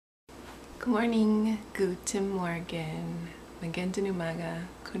Good morning, guten Morgen, magandang umaga,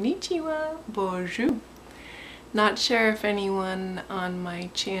 konnichiwa, bonjour. Not sure if anyone on my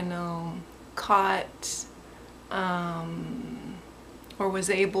channel caught or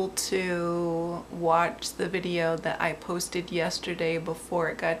was able to watch the video that I posted yesterday before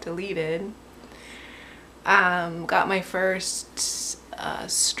it got deleted. Got my first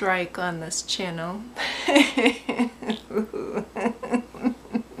strike on this channel.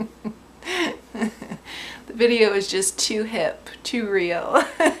 The video is just too hip, too real.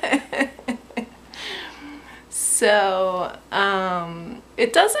 So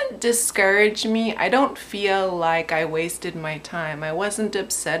it doesn't discourage me. I don't feel like I wasted my time. I wasn't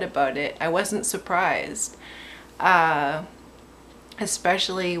upset about it. I wasn't surprised,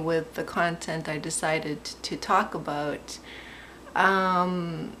 especially with the content I decided to talk about.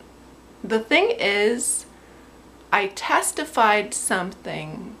 The thing is, I testified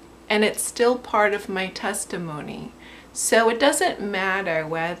something and it's still part of my testimony. So it doesn't matter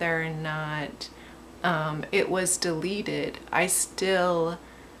whether or not it was deleted. I still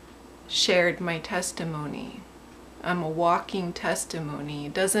shared my testimony. I'm a walking testimony.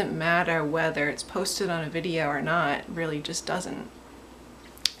 It doesn't matter whether it's posted on a video or not. It really just doesn't.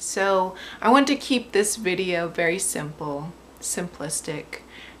 So I want to keep this video very simple, simplistic,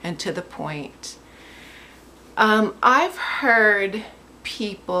 and to the point. I've heard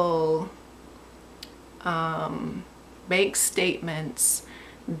people make statements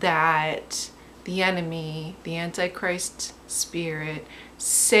that the enemy, the Antichrist spirit,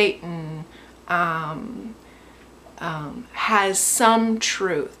 Satan, has some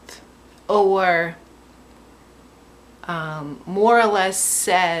truth, or more or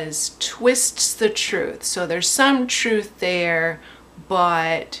less twists the truth. So there's some truth there,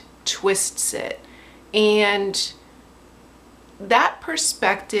 but twists it. And that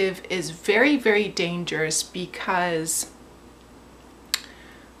perspective is very, very dangerous, because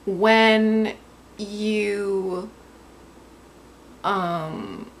when you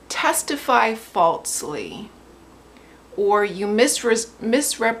testify falsely, or you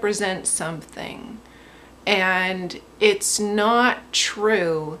misrepresent something and it's not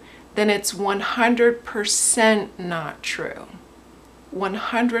true, then it's 100% not true.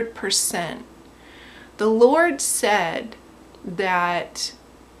 100%. The Lord said that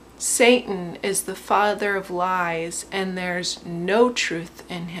Satan is the father of lies and there's no truth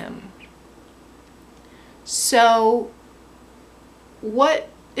in him. So what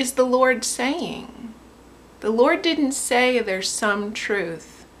is the Lord saying? The Lord didn't say there's some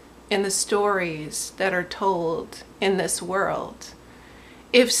truth in the stories that are told in this world.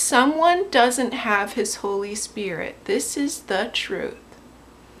 If someone doesn't have His Holy Spirit, this is the truth.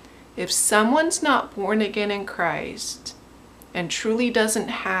 If someone's not born again in Christ and truly doesn't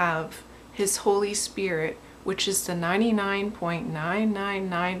have His Holy Spirit, which is the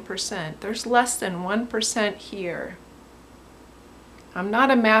 99.999%, there's less than 1% here. I'm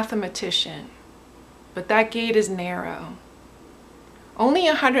not a mathematician, but that gate is narrow. Only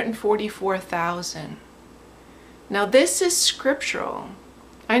 144,000. Now this is scriptural.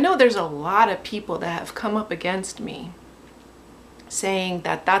 I know there's a lot of people that have come up against me saying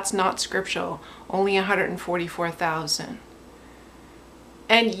that that's not scriptural, only 144,000.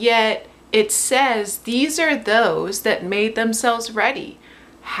 And yet it says these are those that made themselves ready.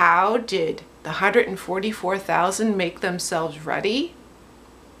 How did the 144,000 make themselves ready?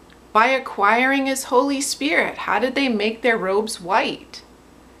 By acquiring His Holy Spirit. How did they make their robes white?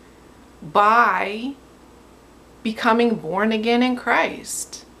 By becoming born again in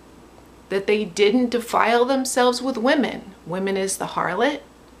Christ. That they didn't defile themselves with women. Women is the harlot,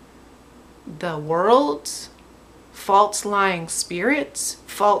 the world, false lying spirits,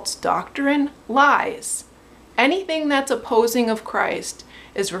 false doctrine, lies. Anything that's opposing of Christ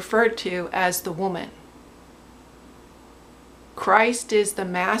is referred to as the woman. Christ is the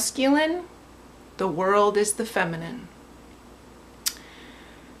masculine, the world is the feminine.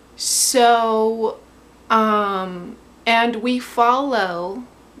 So, and we follow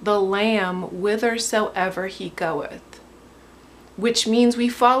the Lamb whithersoever He goeth, which means we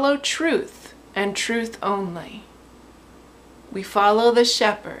follow truth and truth only. We follow the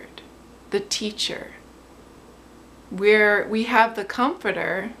shepherd, the teacher, where we have the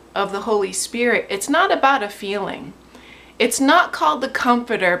comforter of the Holy Spirit. It's not about a feeling. It's not called the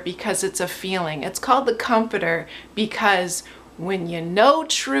comforter because it's a feeling. It's called the comforter because when you know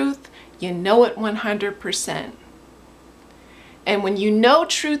truth, you know it 100%. And when you know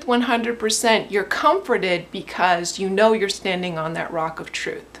truth 100%, you're comforted because you know you're standing on that rock of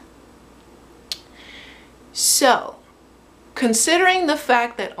truth. So, considering the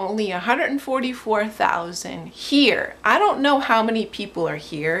fact that only 144,000 here, I don't know how many people are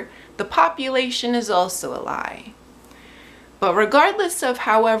here. The population is also a lie. But regardless of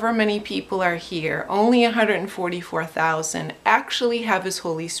however many people are here, only 144,000 actually have His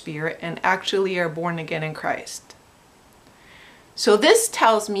Holy Spirit and actually are born again in Christ. So this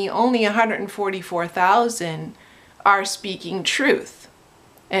tells me only 144,000 are speaking truth.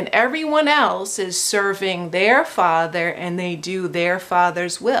 And everyone else is serving their father and they do their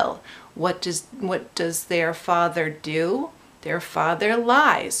father's will. What does their father do? Their father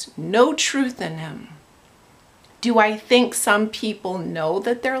lies. No truth in him. Do I think some people know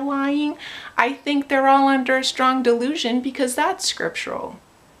that they're lying? I think they're all under a strong delusion because that's scriptural.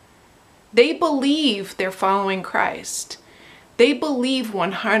 They believe they're following Christ. They believe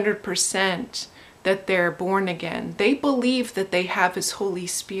 100% that they're born again. They believe that they have His Holy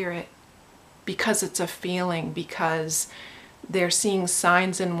Spirit because it's a feeling, because they're seeing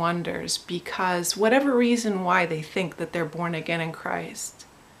signs and wonders, because whatever reason why they think that they're born again in Christ.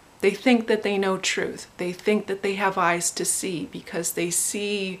 They think that they know truth. They think that they have eyes to see because they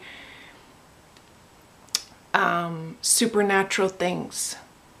see supernatural things.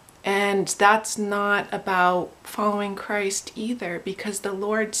 And that's not about following Christ either, because the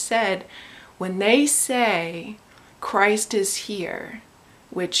Lord said, when they say Christ is here,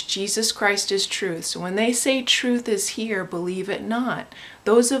 which Jesus Christ is truth, so when they say truth is here, believe it not.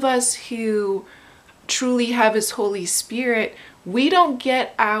 Those of us who truly have His Holy Spirit, we don't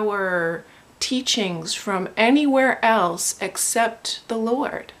get our teachings from anywhere else except the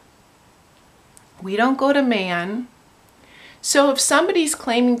Lord. We don't go to man. So if somebody's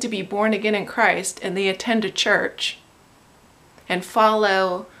claiming to be born again in Christ and they attend a church and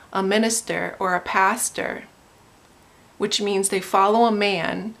follow a minister or a pastor, which means they follow a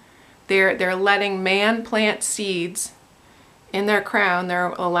man, they're letting man plant seeds in their crown, they're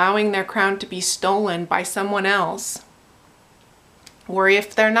allowing their crown to be stolen by someone else. Or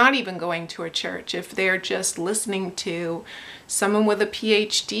if they're not even going to a church, if they're just listening to someone with a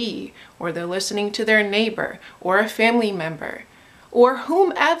PhD, or they're listening to their neighbor or a family member, or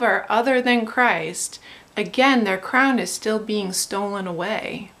whomever other than Christ, again, their crown is still being stolen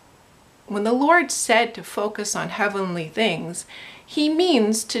away. When the Lord said to focus on heavenly things, He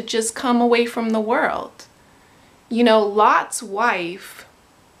means to just come away from the world. You know, Lot's wife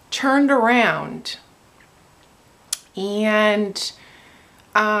turned around and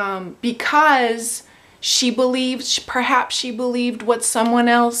because perhaps she believed what someone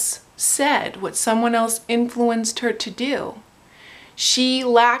else said, what someone else influenced her to do. She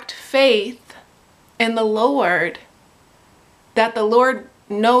lacked faith in the Lord, that the Lord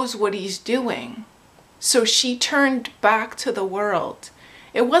knows what He's doing. So she turned back to the world.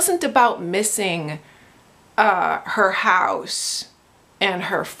 It wasn't about missing her house and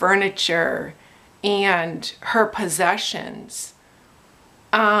her furniture and her possessions.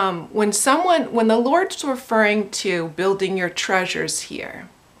 When the Lord's referring to building your treasures here,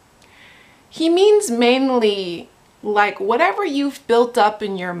 He means mainly like whatever you've built up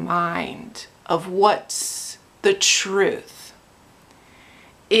in your mind of what's the truth.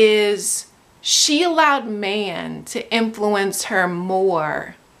 Is she allowed man to influence her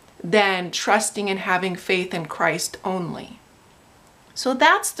more than trusting and having faith in Christ only. So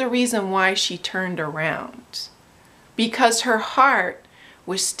that's the reason why she turned around, because her heart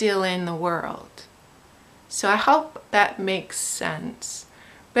was still in the world. So I hope that makes sense.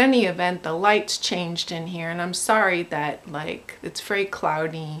 But in any event, the lights changed in here, and I'm sorry that it's very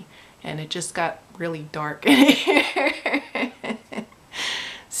cloudy and it just got really dark in here.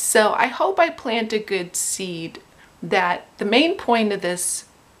 So I hope I plant a good seed, that the main point of this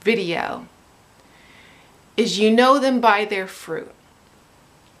video is you know them by their fruit.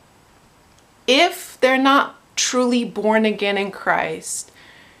 If they're not truly born again in Christ,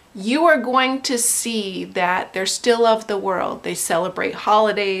 you are going to see that they're still of the world. They celebrate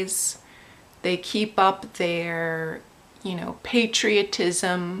holidays. They keep up their,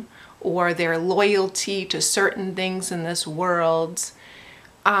 patriotism or their loyalty to certain things in this world.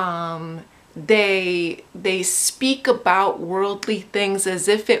 They speak about worldly things as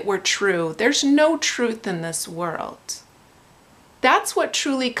if it were true. There's no truth in this world. That's what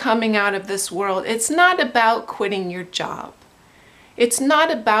truly coming out of this world. It's not about quitting your job. It's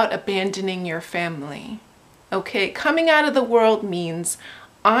not about abandoning your family. Okay, coming out of the world means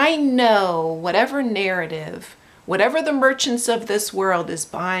I know whatever narrative, whatever the merchants of this world is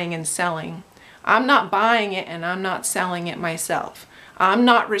buying and selling, I'm not buying it and I'm not selling it myself. I'm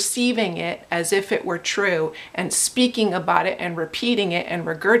not receiving it as if it were true and speaking about it and repeating it and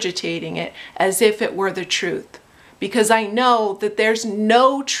regurgitating it as if it were the truth. because I know that there's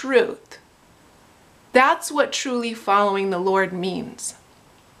no truth. That's what truly following the Lord means.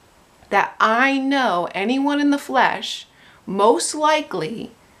 That I know anyone in the flesh most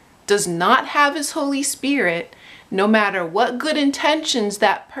likely does not have his Holy Spirit, no matter what good intentions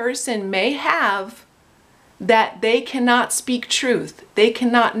that person may have, that they cannot speak truth. They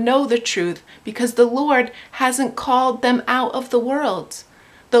cannot know the truth because the Lord hasn't called them out of the world.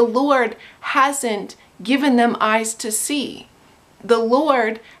 The Lord hasn't given them eyes to see. The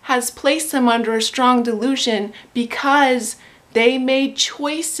Lord has placed them under a strong delusion because they made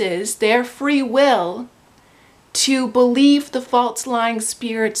choices, their free will, to believe the false lying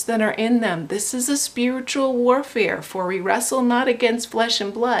spirits that are in them. This is a spiritual warfare, for we wrestle not against flesh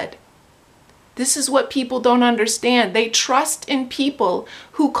and blood. This is what people don't understand. They trust in people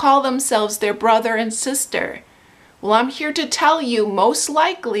who call themselves their brother and sister. Well, I'm here to tell you, most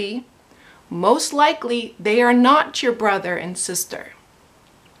likely, they are not your brother and sister.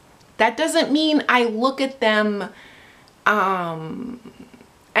 That doesn't mean I look at them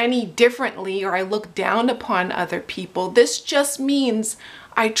any differently or I look down upon other people. This just means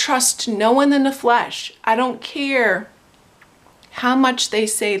I trust no one in the flesh. I don't care how much they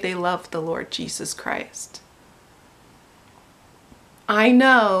say they love the Lord Jesus Christ. I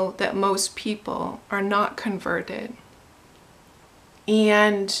know that most people are not converted,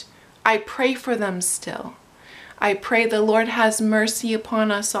 and I pray for them still. I pray the Lord has mercy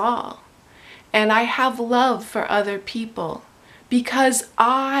upon us all. And I have love for other people because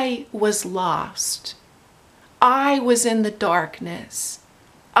I was lost. I was in the darkness.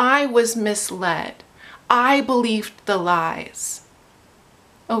 I was misled. I believed the lies.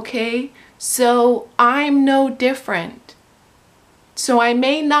 Okay? So I'm no different. So I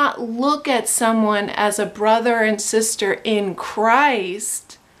may not look at someone as a brother and sister in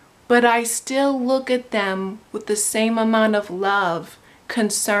Christ, but I still look at them with the same amount of love,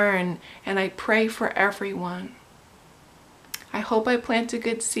 concern, and I pray for everyone. I hope I plant a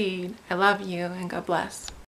good seed. I love you, and God bless.